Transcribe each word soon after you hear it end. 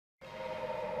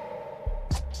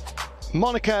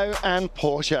Monaco and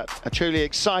Porsche, a truly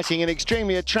exciting and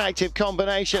extremely attractive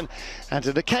combination, and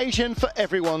an occasion for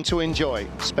everyone to enjoy,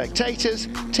 spectators,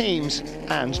 teams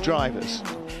and drivers.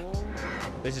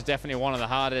 This is definitely one of the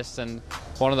hardest and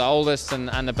one of the oldest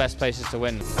and the best places to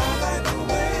win.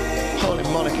 Pole in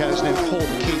Monaco is an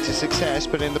important key to success,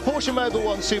 but in the Porsche Mobil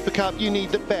 1 Supercup you need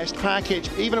the best package.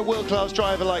 Even a world-class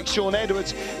driver like Shaun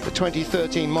Edwards, the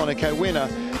 2013 Monaco winner,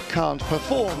 can't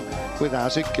perform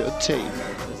without a good team.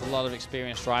 There's a lot of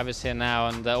experienced drivers here now,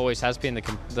 and there always has been.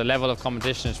 The level of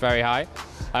competition is very high,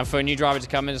 and for a new driver to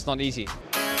come in, it's not easy.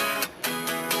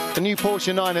 The new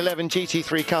Porsche 911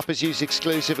 GT3 Cup is used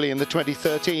exclusively in the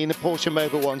 2013 Porsche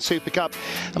Mobil 1 Supercup.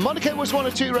 And Monaco was one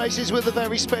of two races with a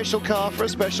very special car for a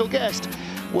special guest,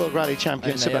 World Rally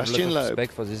champion Sebastian I have a lot of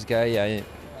respect for this guy.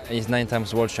 He's 9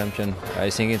 times world champion. I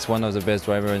think it's one of the best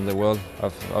drivers in the world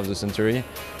of the century.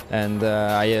 And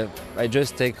I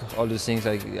just take all the things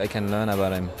I can learn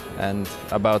about him and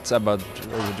about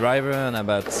the driver and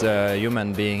about the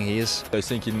human being he is. I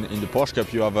think in the Porsche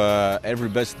Cup you have every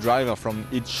best driver from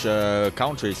each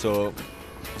country, so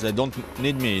they don't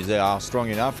need me. They are strong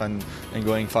enough and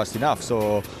going fast enough.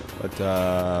 So, but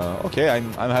okay,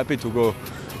 I'm happy to go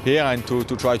here and to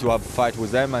try to have a fight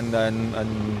with them, and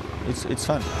it's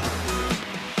fun.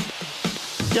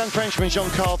 Young Frenchman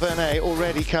Jean-Carl Vernet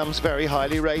already comes very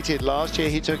highly rated. Last year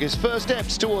he took his first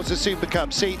steps towards a Super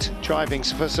Cup seat, driving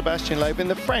for Sebastian Loeb in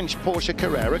the French Porsche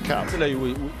Carrera Cup.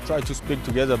 We try to speak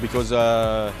together because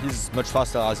he's much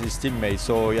faster as his teammate,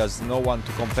 so he has no one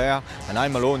to compare, and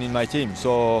I'm alone in my team.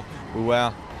 So we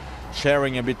were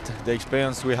sharing a bit the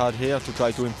experience we had here to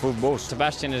try to improve both.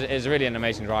 Sebastian is really an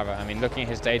amazing driver. I mean, looking at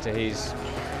his data, he's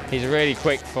really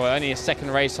quick for only his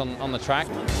second race on the track.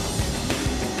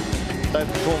 Loeb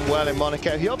performed well in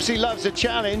Monaco. He obviously loves a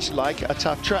challenge, like a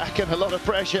tough track and a lot of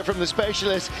pressure from the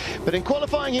specialists. But in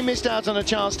qualifying, he missed out on a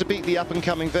chance to beat the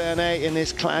up-and-coming Vernet in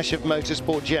this clash of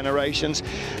motorsport generations.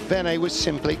 Vernet was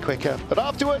simply quicker, but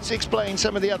afterwards explained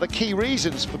some of the other key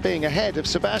reasons for being ahead of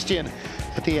Sebastian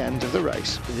at the end of the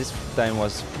race. This time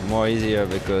was more easier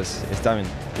because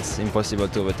it's impossible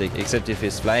to overtake, except if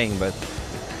he's flying, but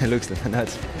it looks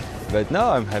nuts. But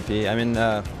no, I'm happy. I mean,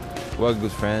 we're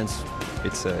good friends.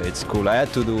 It's cool. I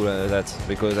had to do that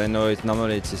because I know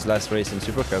normally it's his last race in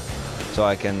Supercup, so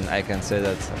I can say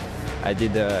that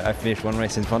I finished one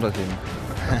race in front of him.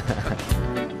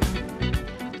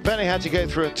 Vernet had to go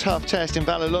through a tough test in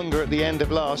Vallelunga at the end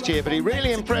of last year, but he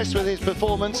really impressed with his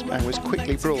performance and was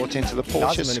quickly brought into the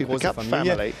Porsche Supercup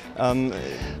family.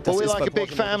 Well, we're like a big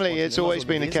family. It's always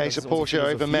been a case of Porsche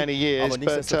over many years,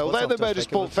 but although the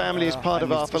motorsport family is part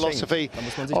of our philosophy,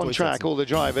 on track all the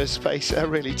drivers face a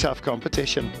really tough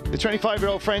competition. The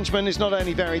 25-year-old Frenchman is not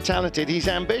only very talented, he's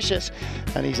ambitious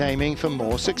and he's aiming for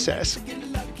more success.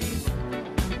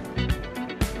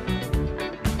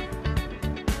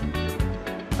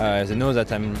 They know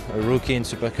that I'm a rookie in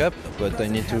Supercup, but I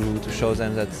need to show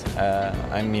them that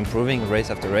I'm improving race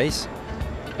after race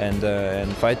and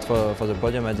fight for the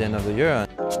podium at the end of the year.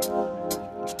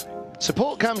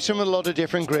 Support comes from a lot of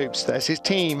different groups. There's his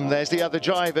team, there's the other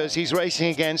drivers he's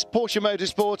racing against, Porsche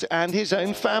Motorsport and his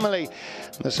own family.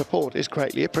 The support is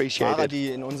greatly appreciated.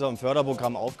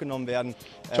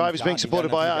 Drivers being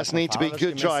supported by us need to be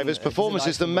good drivers. Performance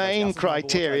is the main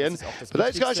criterion, but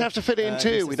those guys have to fit in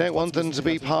too. We don't want them to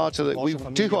be part of we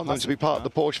do want them to be part of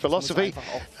the Porsche philosophy,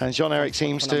 and Jean-Eric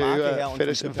seems to fit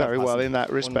us very well in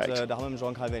that respect.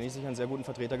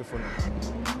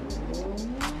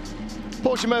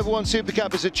 Porsche Mobil 1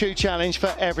 Supercup is a true challenge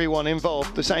for everyone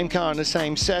involved. The same car and the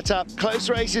same setup,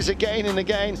 close races again and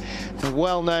again, and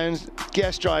well-known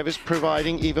guest drivers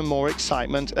providing even more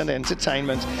excitement and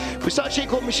entertainment. With such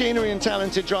equal machinery and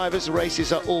talented drivers,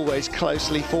 races are always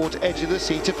closely fought,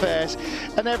 edge-of-the-seat affairs,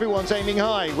 and everyone's aiming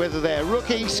high, whether they're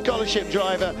rookie, scholarship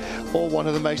driver, or one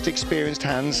of the most experienced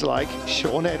hands like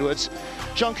Shaun Edwards.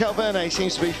 Jean-Carl Vernet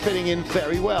seems to be fitting in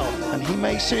very well, and he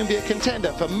may soon be a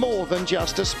contender for more than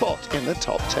just a spot in the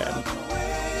top 10.